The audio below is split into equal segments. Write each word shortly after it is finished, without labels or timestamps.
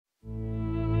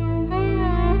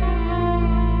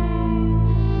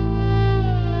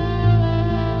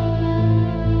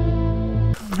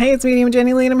Hey, it's Medium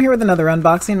Jenny Lee, and I'm here with another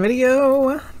unboxing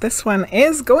video. This one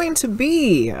is going to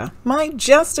be my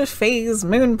Just a Phase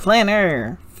Moon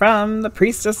Planner from the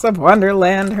Priestess of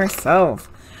Wonderland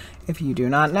herself. If you do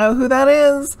not know who that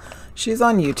is, she's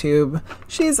on YouTube.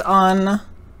 She's on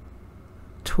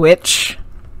Twitch.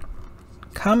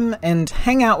 Come and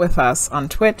hang out with us on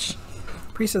Twitch.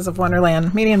 Priestess of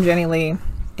Wonderland, Medium Jenny Lee.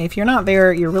 If you're not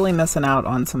there, you're really missing out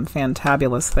on some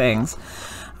fantabulous things.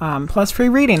 Plus free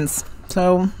readings.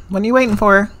 So what are you waiting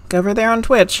for? Go over there on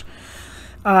Twitch.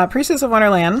 Priestess of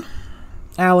Wonderland,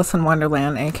 Alice in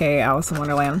Wonderland, aka Alice in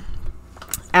Wonderland,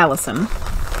 Allison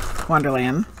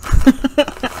Wonderland,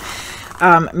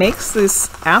 makes this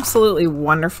absolutely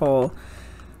wonderful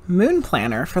moon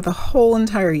planner for the whole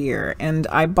entire year. And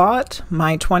I bought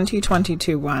my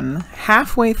 2022 one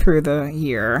halfway through the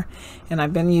year, and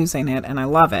I've been using it and I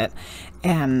love it.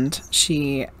 And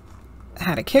she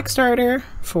had a Kickstarter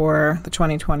for the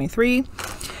 2023,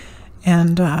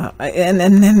 and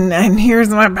here's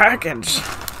my package.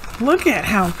 Look at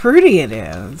how pretty it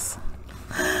is.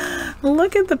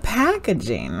 Look at the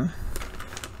packaging.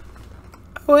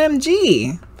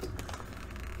 OMG,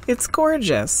 it's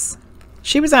gorgeous.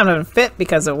 She was having a fit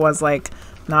because it was like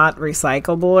not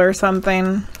recyclable or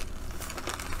something.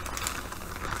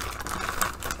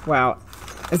 Wow,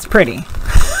 it's pretty.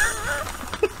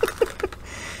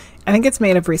 I think it's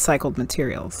made of recycled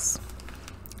materials.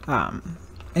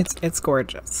 It's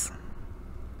gorgeous.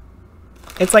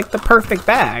 It's like the perfect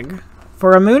bag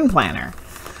for a moon planner.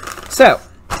 So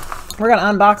we're gonna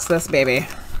unbox this baby.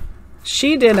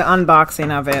 She did an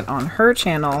unboxing of it on her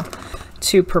channel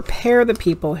to prepare the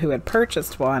people who had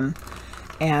purchased one,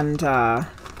 and I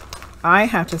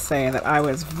have to say that I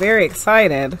was very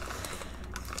excited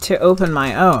to open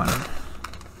my own.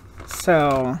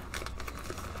 So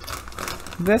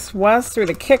this was through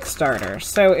the Kickstarter.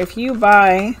 So if you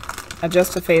buy a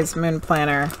Just a Phase Moon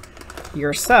Planner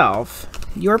yourself,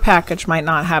 your package might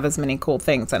not have as many cool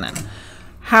things in it.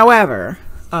 However,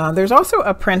 there's also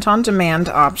a print on demand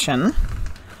option,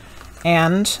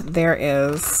 and there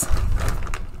is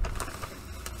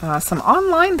some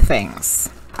online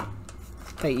things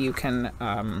that you can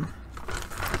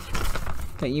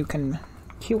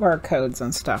QR codes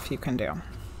and stuff you can do.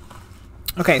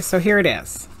 Okay, so here it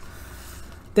is.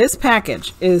 This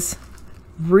package is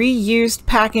reused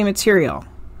packing material,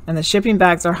 and the shipping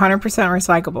bags are 100%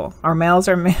 recyclable. Our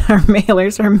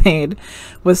mailers are made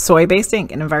with soy-based ink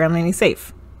and environmentally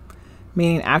safe,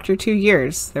 meaning after 2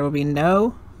 years, there will be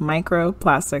no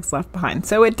microplastics left behind.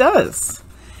 So it does.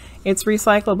 It's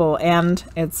recyclable, and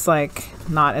it's like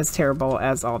not as terrible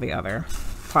as all the other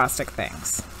plastic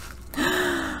things.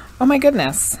 Oh my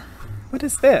goodness. What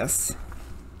is this?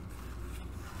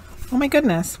 Oh my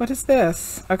goodness, what is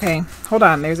this? Okay, hold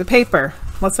on, there's a paper.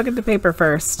 Let's look at the paper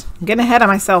first. I'm getting ahead of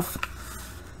myself.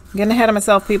 I'm getting ahead of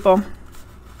myself, people.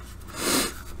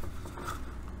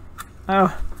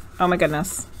 Oh my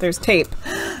goodness, there's tape.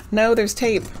 No, there's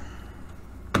tape.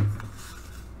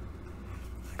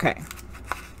 Okay.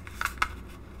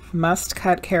 Must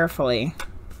cut carefully.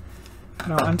 I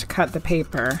don't want to cut the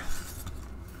paper.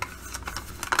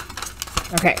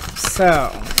 Okay, so.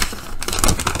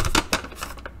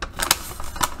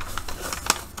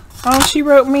 Oh, she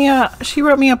wrote me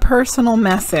a personal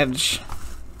message.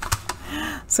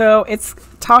 So it's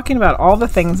talking about all the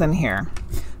things in here.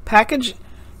 Package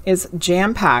is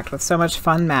jam-packed with so much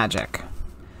fun magic.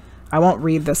 I won't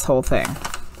read this whole thing.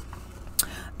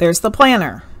 There's the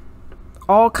planner.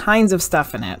 All kinds of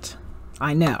stuff in it.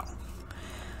 I know.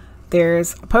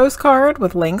 There's a postcard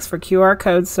with links for QR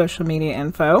codes, social media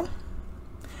info.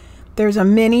 There's a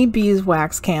mini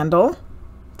beeswax candle,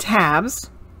 tabs,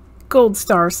 gold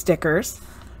star stickers,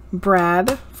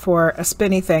 Brad for a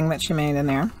spinny thing that she made in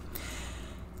there,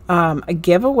 a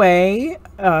giveaway,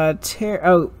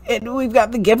 we've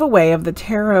got the giveaway of the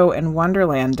Tarot and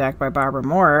Wonderland deck by Barbara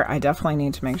Moore. I definitely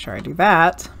need to make sure I do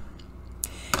that.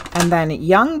 And then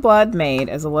Young Blood Made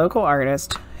is a local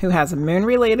artist who has a moon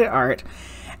related art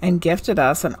and gifted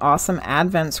us an awesome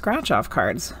Advent scratch-off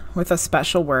cards with a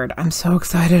special word. I'm so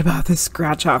excited about this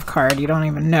scratch-off card. You don't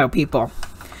even know, people.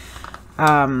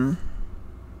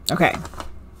 Okay,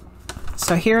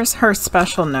 so here's her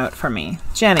special note for me.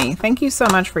 Jenny, thank you so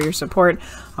much for your support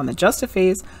on the Just a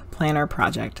Phase Planner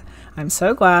project. I'm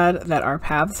so glad that our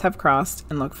paths have crossed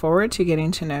and look forward to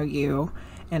getting to know you,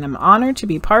 and I'm honored to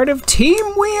be part of Team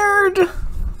Weird.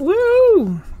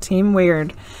 Woo! Team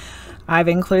Weird. I've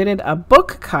included a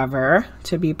book cover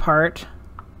to be part.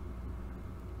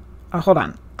 Oh, hold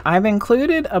on. I've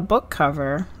included a book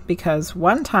cover because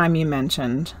one time you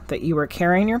mentioned that you were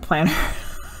carrying your planner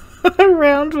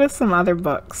around with some other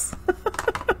books.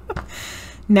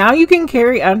 Now you can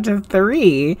carry up to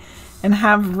 3 and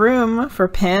have room for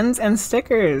pens and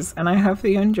stickers. And I hope that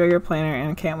you enjoy your planner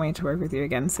and can't wait to work with you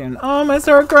again soon. Oh, I'm gonna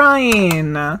start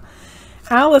crying.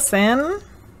 Allison.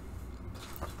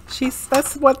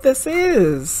 That's what this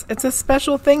is. It's a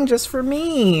special thing just for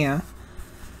me.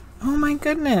 Oh my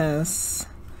goodness.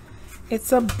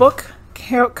 It's a book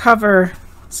cover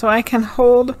so I can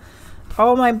hold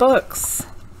all my books.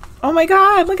 Oh my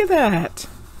God, look at that.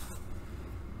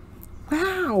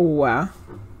 Wow.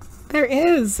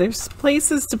 There's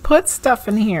places to put stuff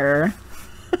in here.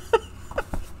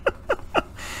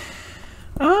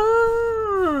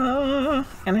 Oh,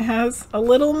 and it has a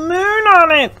little moon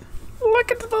on it.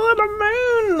 Look at the little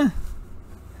moon.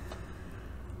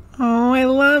 Oh, I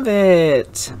love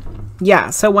it. Yeah,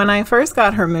 so when I first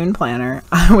got her moon planner,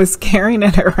 I was carrying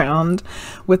it around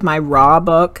with my raw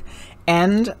book,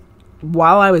 and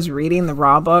while I was reading the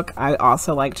raw book, I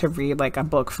also like to read like a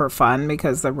book for fun,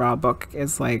 because the raw book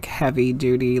is like heavy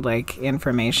duty, like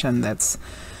information that's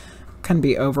can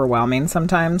be overwhelming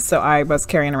sometimes. So I was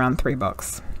carrying around 3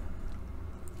 books.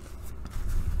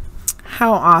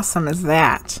 How awesome is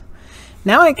that?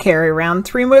 Now I carry around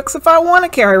 3 books if I want to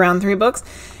carry around 3 books,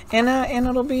 and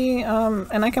it'll be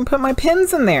and I can put my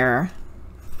pins in there.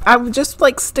 I would just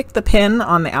like stick the pin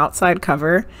on the outside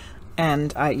cover,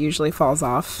 and it usually falls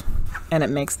off, and it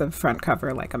makes the front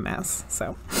cover like a mess.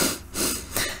 So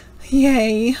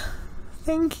yay,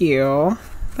 thank you.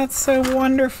 That's so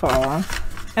wonderful.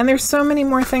 And there's so many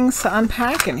more things to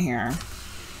unpack in here.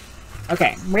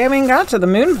 Okay, we haven't got to the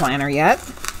moon planner yet.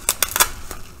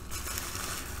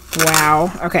 Wow.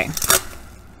 Okay.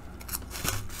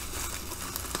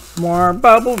 More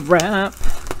bubble wrap.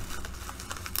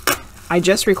 I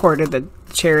just recorded the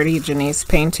Charity Janice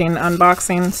painting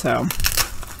unboxing, so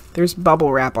there's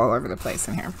bubble wrap all over the place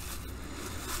in here.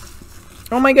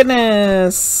 Oh my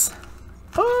goodness.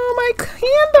 Oh, my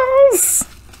candles.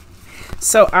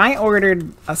 So I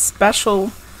ordered a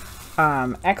special,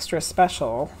 extra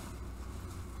special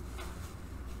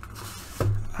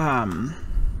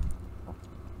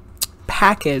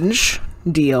package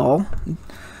deal,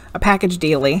 a package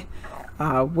dealie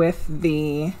with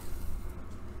the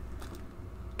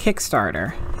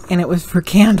Kickstarter, and it was for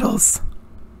candles.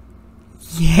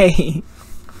 Yay.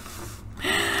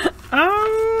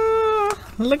 Oh,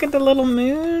 look at the little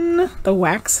moon, the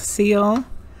wax seal.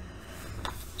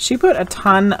 She put a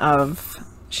ton of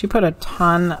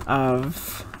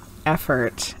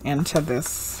effort into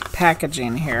this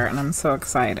packaging here, and I'm so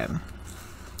excited.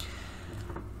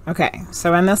 Okay,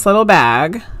 so in this little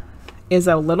bag is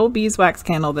a little beeswax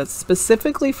candle that's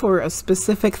specifically for a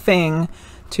specific thing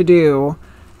to do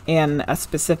in a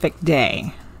specific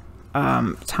day,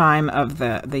 time of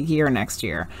the year next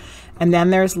year. And then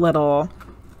there's little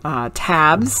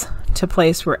tabs to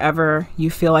place wherever you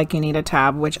feel like you need a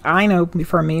tab, which I know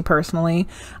for me personally,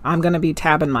 I'm going to be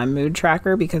tabbing my mood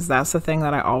tracker, because that's the thing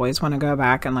that I always want to go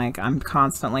back and like, I'm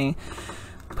constantly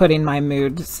putting my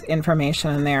moods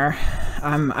information in there.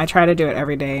 I try to do it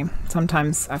every day.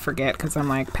 Sometimes I forget because I'm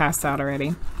like passed out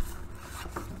already.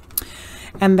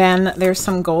 And then there's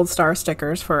some gold star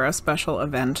stickers for a special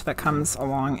event that comes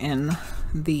along in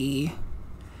the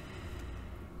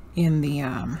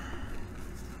moon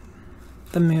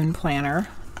planner.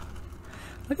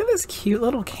 Look at this cute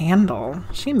little candle.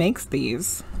 She makes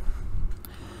these.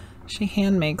 She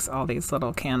hand makes all these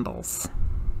little candles.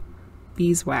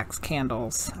 Beeswax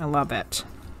candles. I love it.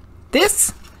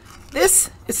 This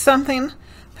is something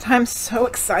that I'm so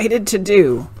excited to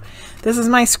do. This is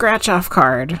my scratch off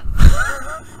card.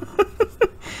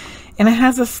 And it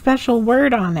has a special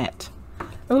word on it.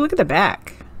 Oh, look at the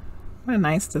back. What a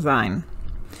nice design.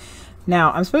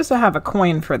 Now, I'm supposed to have a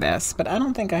coin for this, but I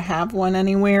don't think I have one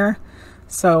anywhere.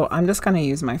 So I'm just going to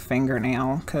use my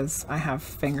fingernail because I have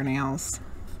fingernails.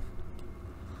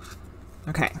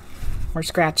 Okay, we're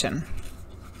scratching.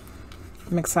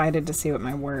 I'm excited to see what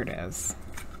my word is.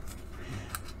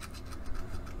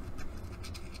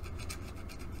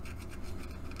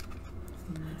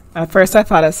 At first I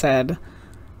thought it said,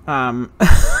 it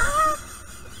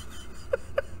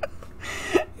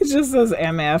just says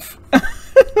MF.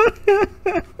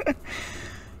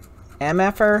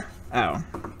 MFer? Oh,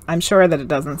 I'm sure that it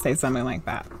doesn't say something like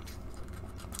that.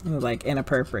 Like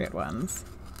inappropriate ones.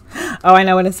 Oh, I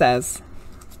know what it says.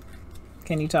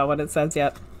 Can you tell what it says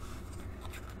yet?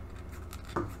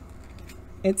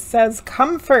 It says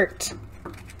comfort.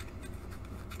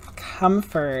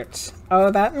 Comfort.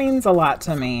 Oh, that means a lot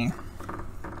to me.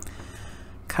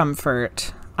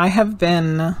 Comfort. I have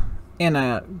been in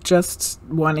a just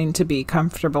wanting to be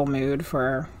comfortable mood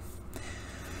for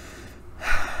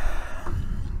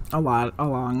a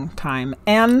long time.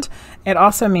 And it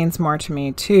also means more to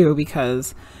me too,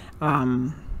 because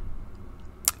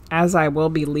as I will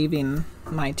be leaving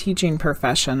my teaching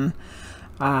profession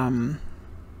in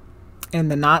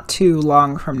the not too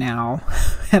long from now,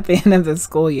 at the end of the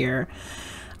school year,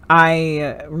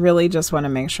 I really just want to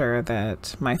make sure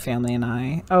that my family and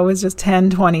I, oh, it's just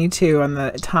 10:22 on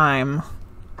the time.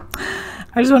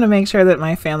 I just want to make sure that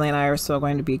my family and I are still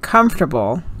going to be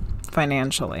comfortable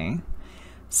financially.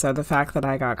 So the fact that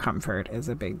I got comfort is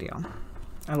a big deal.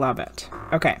 I love it.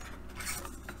 Okay.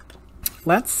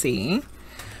 Let's see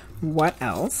what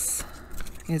else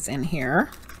is in here.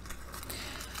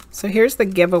 So here's the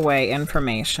giveaway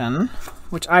information,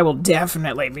 which I will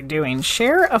definitely be doing.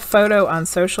 Share a photo on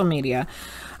social media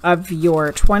of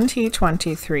your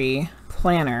 2023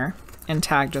 planner and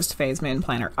tag Just a Phase Moon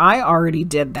Planner. I already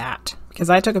did that because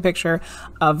I took a picture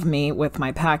of me with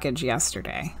my package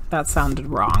yesterday. That sounded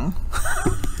wrong.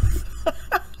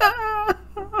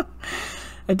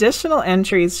 Additional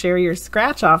entries, share your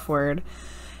scratch off word.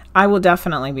 I will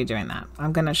definitely be doing that.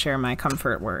 I'm going to share my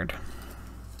comfort word.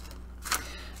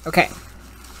 Okay.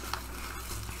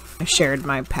 I shared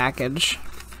my package.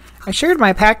 I shared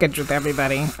my package with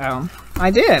everybody. Oh,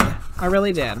 I did. I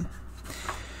really did.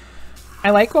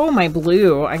 I like all my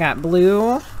blue. I got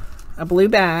blue, a blue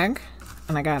bag,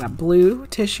 and I got a blue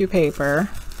tissue paper.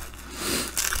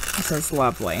 This is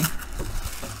lovely.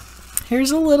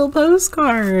 Here's a little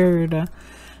postcard.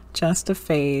 Just a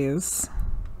Phase.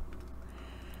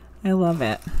 I love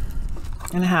it.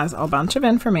 And it has a bunch of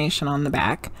information on the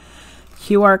back.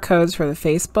 QR codes for the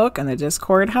Facebook and the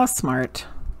Discord. How smart.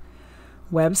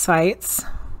 Websites.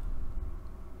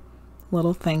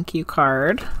 Little thank you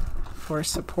card for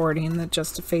supporting the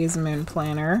Just a Phase Moon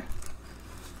Planner.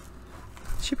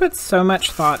 She put so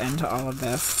much thought into all of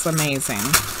this. It's amazing.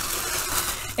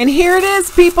 And here it is,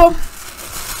 people.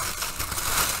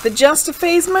 The Just a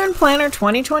Phase Moon Planner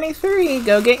 2023.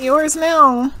 Go get yours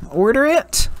now. Order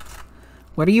it.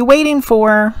 What are you waiting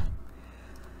for?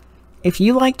 If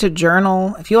you like to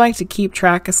journal, if you like to keep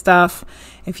track of stuff,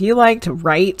 if you like to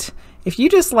write, if you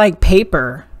just like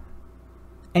paper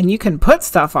and you can put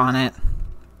stuff on it,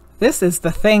 this is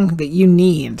the thing that you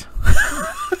need.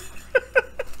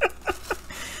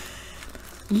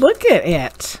 Look at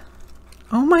it.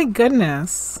 Oh my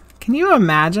goodness. Can you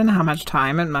imagine how much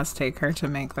time it must take her to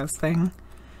make this thing?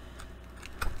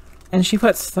 And she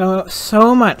puts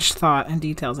so much thought and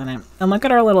details in it. And look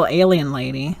at our little alien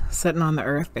lady sitting on the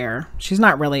earth there. She's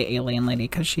not really alien lady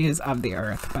because she is of the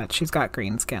earth, but she's got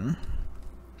green skin.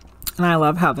 And I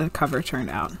love how the cover turned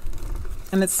out.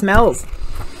 And it smells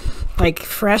like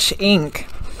fresh ink.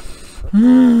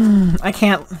 I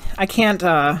can't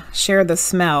share the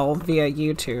smell via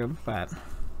YouTube, but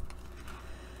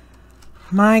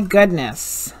my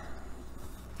goodness.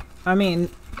 I mean,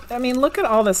 look at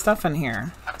all this stuff in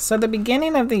here. So the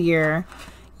beginning of the year,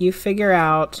 you figure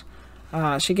out,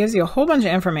 she gives you a whole bunch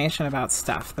of information about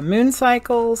stuff. The moon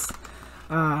cycles,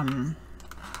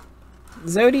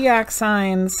 zodiac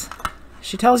signs.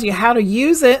 She tells you how to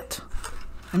use it.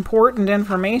 Important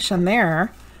information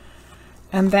there.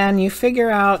 And then you figure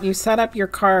out, you set up your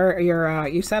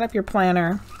you set up your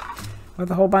planner with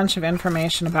a whole bunch of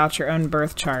information about your own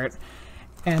birth chart.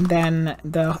 And then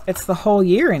it's the whole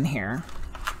year in here.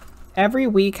 Every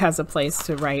week has a place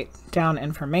to write down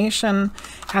information,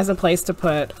 has a place to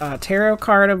put a tarot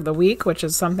card of the week, which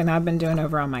is something I've been doing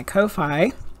over on my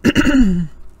Ko-Fi,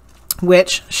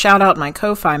 which, shout out my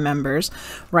Ko-Fi members.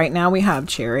 Right now we have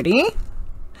Charity,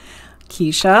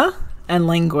 Keisha, and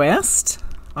Linguist,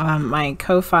 my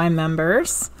Ko-Fi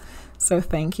members. So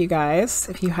thank you guys.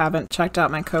 If you haven't checked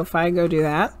out my Ko-Fi, go do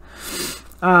that.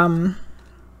 And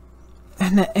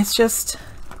it's just,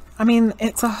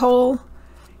 it's a whole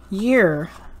year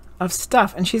of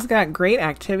stuff, and she's got great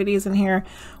activities in here,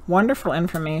 wonderful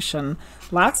information,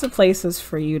 lots of places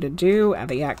for you to do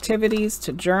the activities,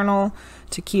 to journal,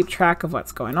 to keep track of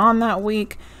what's going on that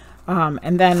week.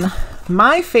 And then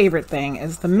my favorite thing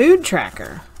is the mood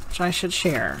tracker, which I should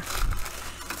share.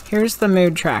 Here's the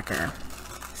mood tracker.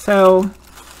 So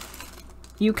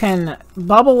you can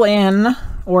bubble in,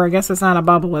 or I guess it's not a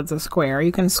bubble, it's a square.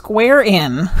 You can square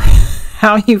in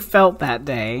how you felt that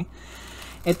day.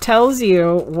 It tells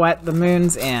you what the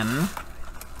moon's in.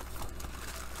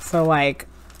 So like,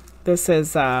 this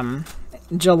is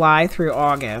July through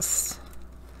August.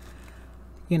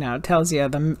 You know, it tells you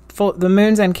the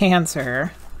moon's in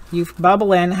Cancer. You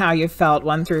bubble in how you felt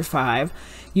 1 through 5.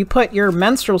 You put your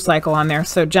menstrual cycle on there.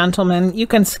 So gentlemen, you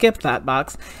can skip that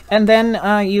box. And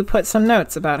then you put some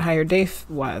notes about how your day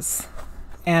was.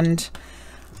 And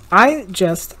I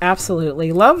just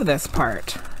absolutely love this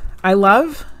part. I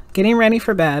love getting ready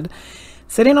for bed,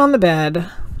 sitting on the bed,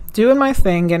 doing my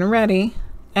thing, getting ready,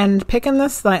 and picking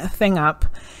this thing up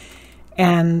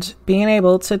and being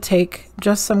able to take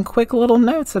just some quick little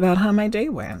notes about how my day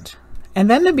went. And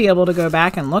then to be able to go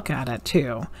back and look at it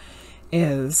too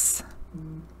is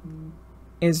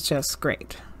just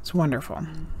great. It's wonderful.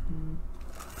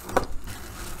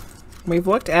 We've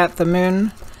looked at the moon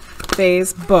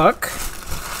phase book.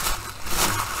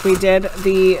 We did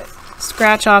the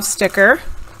scratch off sticker,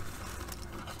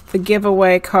 the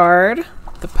giveaway card,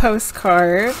 the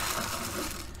postcard.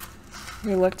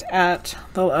 We looked at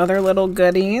the other little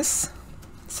goodies.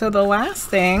 So the last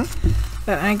thing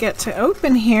that I get to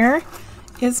open here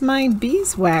is my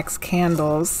beeswax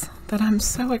candles that I'm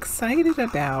so excited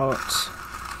about.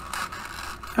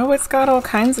 Oh, it's got all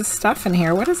kinds of stuff in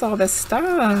here. What is all this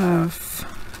stuff?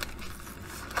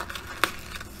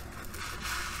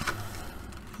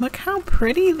 Look how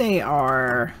pretty they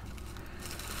are.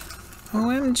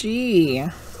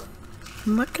 OMG.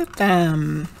 Look at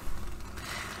them.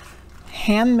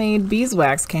 Handmade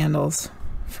beeswax candles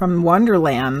from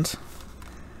Wonderland.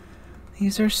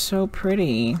 These are so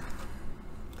pretty.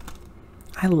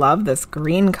 I love this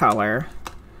green color.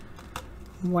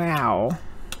 Wow.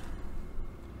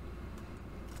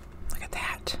 Look at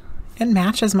that. It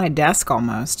matches my desk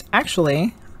almost.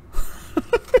 Actually,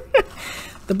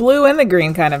 the blue and the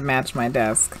green kind of match my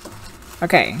desk.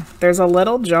 Okay, there's a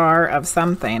little jar of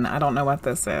something. I don't know what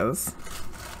this is.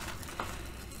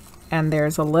 And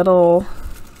there's a little,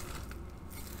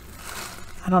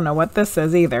 I don't know what this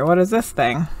is either. What is this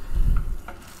thing?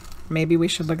 Maybe we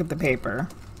should look at the paper.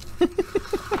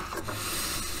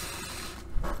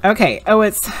 Okay, oh,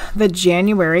 it's the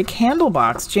January candle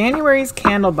box. January's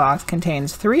candle box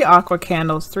contains 3 aqua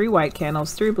candles, 3 white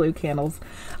candles, 3 blue candles,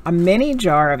 a mini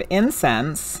jar of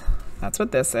incense, that's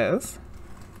what this is,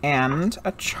 and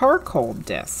a charcoal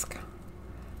disc.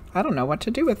 I don't know what to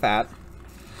do with that.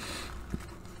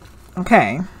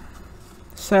 Okay,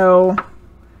 so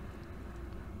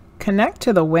connect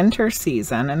to the winter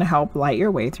season and help light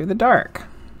your way through the dark.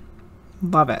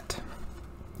 Love it.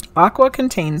 Aqua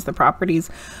contains the properties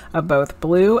of both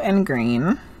blue and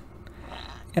green.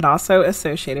 It also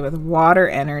associated with water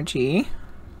energy,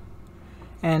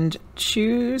 and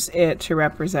choose it to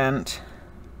represent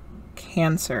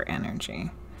Cancer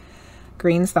energy.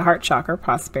 Green's the heart chakra,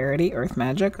 prosperity, earth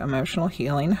magic, emotional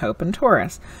healing, hope, and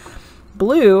Taurus.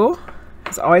 Blue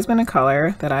has always been a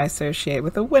color that I associate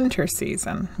with the winter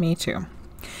season. Me too.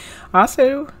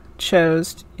 Also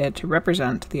chose it to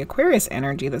represent the Aquarius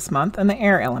energy this month and the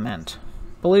air element.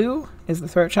 Blue is the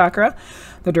throat chakra,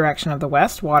 the direction of the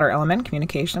west, water element,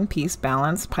 communication, peace,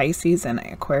 balance, Pisces, and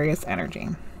Aquarius energy.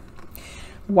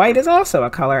 White is also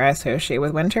a color I associate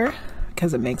with winter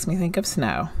because it makes me think of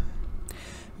snow.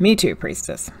 Me too,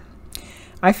 Priestess.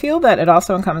 I feel that it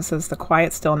also encompasses the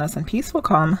quiet stillness and peaceful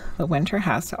calm that winter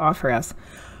has to offer us.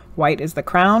 White is the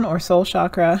crown or soul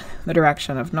chakra, the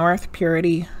direction of north,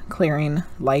 purity, clearing,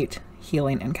 light,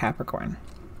 healing, and Capricorn.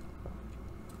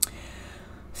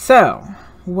 So,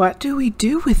 what do we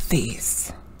do with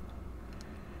these?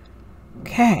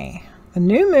 Okay, the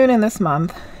new moon in this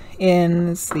month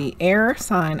is the air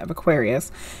sign of Aquarius.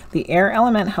 The air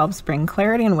element helps bring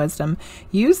clarity and wisdom.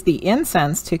 Use the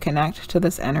incense to connect to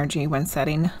this energy when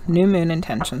setting new moon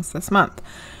intentions this month.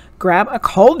 Grab a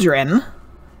cauldron.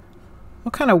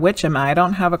 What kind of witch am I? I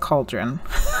don't have a cauldron.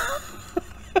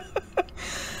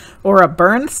 Or a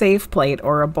burn safe plate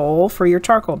or a bowl for your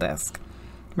charcoal disc.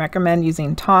 Recommend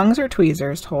using tongs or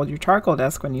tweezers to hold your charcoal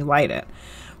disc when you light it.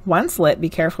 Once lit, be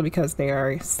careful because they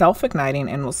are self-igniting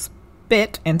and will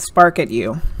spit and spark at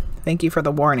you. Thank you for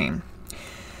the warning.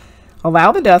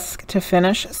 Allow the disc to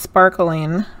finish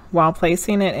sparkling while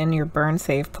placing it in your burn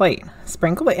safe plate.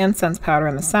 Sprinkle the incense powder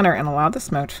in the center and allow the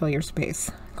smoke to fill your space.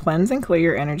 Cleanse and clear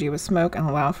your energy with smoke and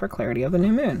allow for clarity of the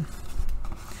new moon.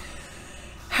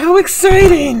 How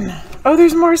exciting! Oh,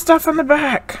 there's more stuff on the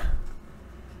back.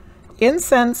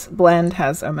 Incense blend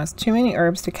has almost too many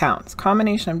herbs to count. It's a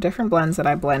combination of different blends that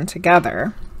I blend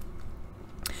together.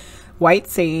 White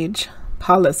sage,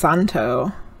 Palo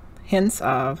Santo, hints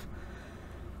of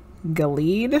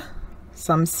Gilead,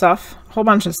 some stuff, a whole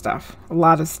bunch of stuff, a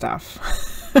lot of stuff.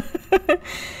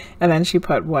 And then she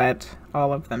put what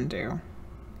all of them do.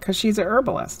 Because she's a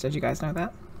herbalist. Did you guys know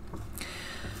that?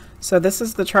 So this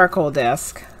is the charcoal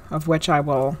disc, of which I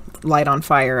will light on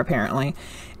fire apparently,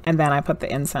 and then I put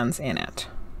the incense in it.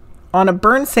 On a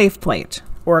burn safe plate,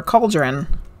 or a cauldron,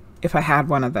 if I had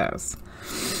one of those.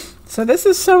 So this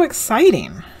is so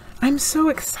exciting. I'm so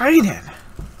excited.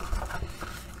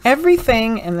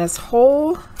 Everything in this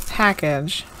whole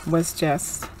package was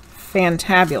just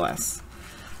fantabulous.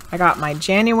 I got my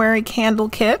January candle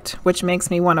kit, which makes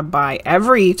me want to buy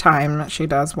every time she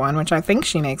does one, which I think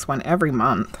she makes one every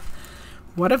month.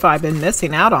 What have I been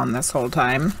missing out on this whole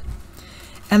time?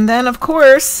 And then, of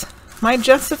course, my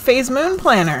Just a Phase Moon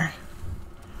Planner.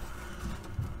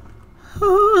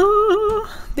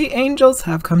 Oh, the angels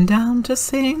have come down to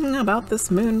sing about this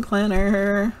moon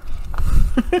planner.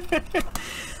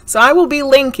 So I will be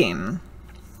linking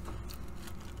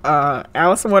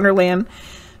Alice in Wonderland,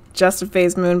 Just a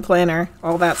Phase Moon Planner,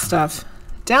 all that stuff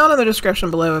down in the description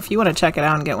below if you want to check it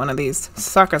out and get one of these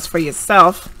suckers for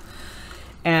yourself.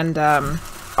 And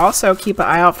also keep an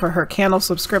eye out for her candle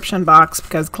subscription box,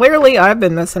 because clearly I've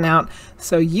been missing out,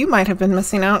 so you might have been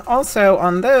missing out also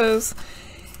on those.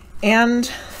 And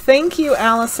thank you,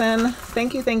 Allison.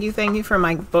 Thank you for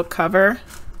my book cover.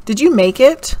 Did you make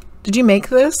it? Did you make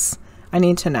this? I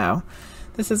need to know.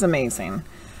 This is amazing.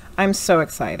 I'm so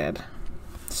excited.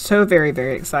 So very,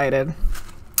 very excited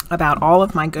about all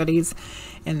of my goodies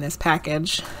in this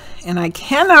package. And I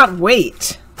cannot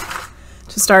wait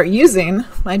to start using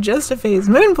my Just a Phase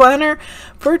Moon Planner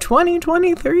for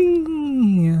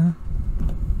 2023.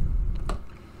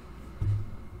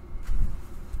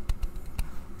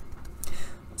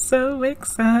 So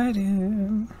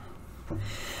excited.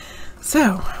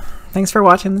 So, thanks for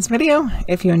watching this video.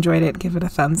 If you enjoyed it, give it a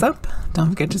thumbs up. Don't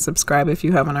forget to subscribe if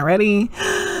you haven't already.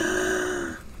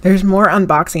 There's more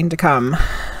unboxing to come.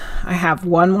 I have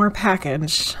one more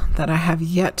package that I have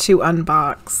yet to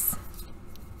unbox.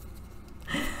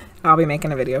 I'll be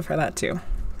making a video for that too.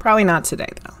 Probably not today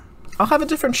though. I'll have a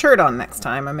different shirt on next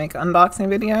time I make an unboxing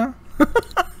video.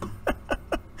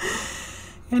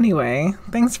 Anyway,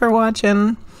 thanks for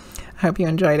watching. I hope you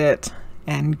enjoyed it.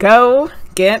 And go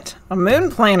get a moon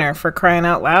planner, for crying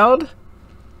out loud.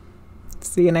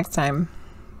 See you next time.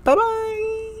 Bye-bye.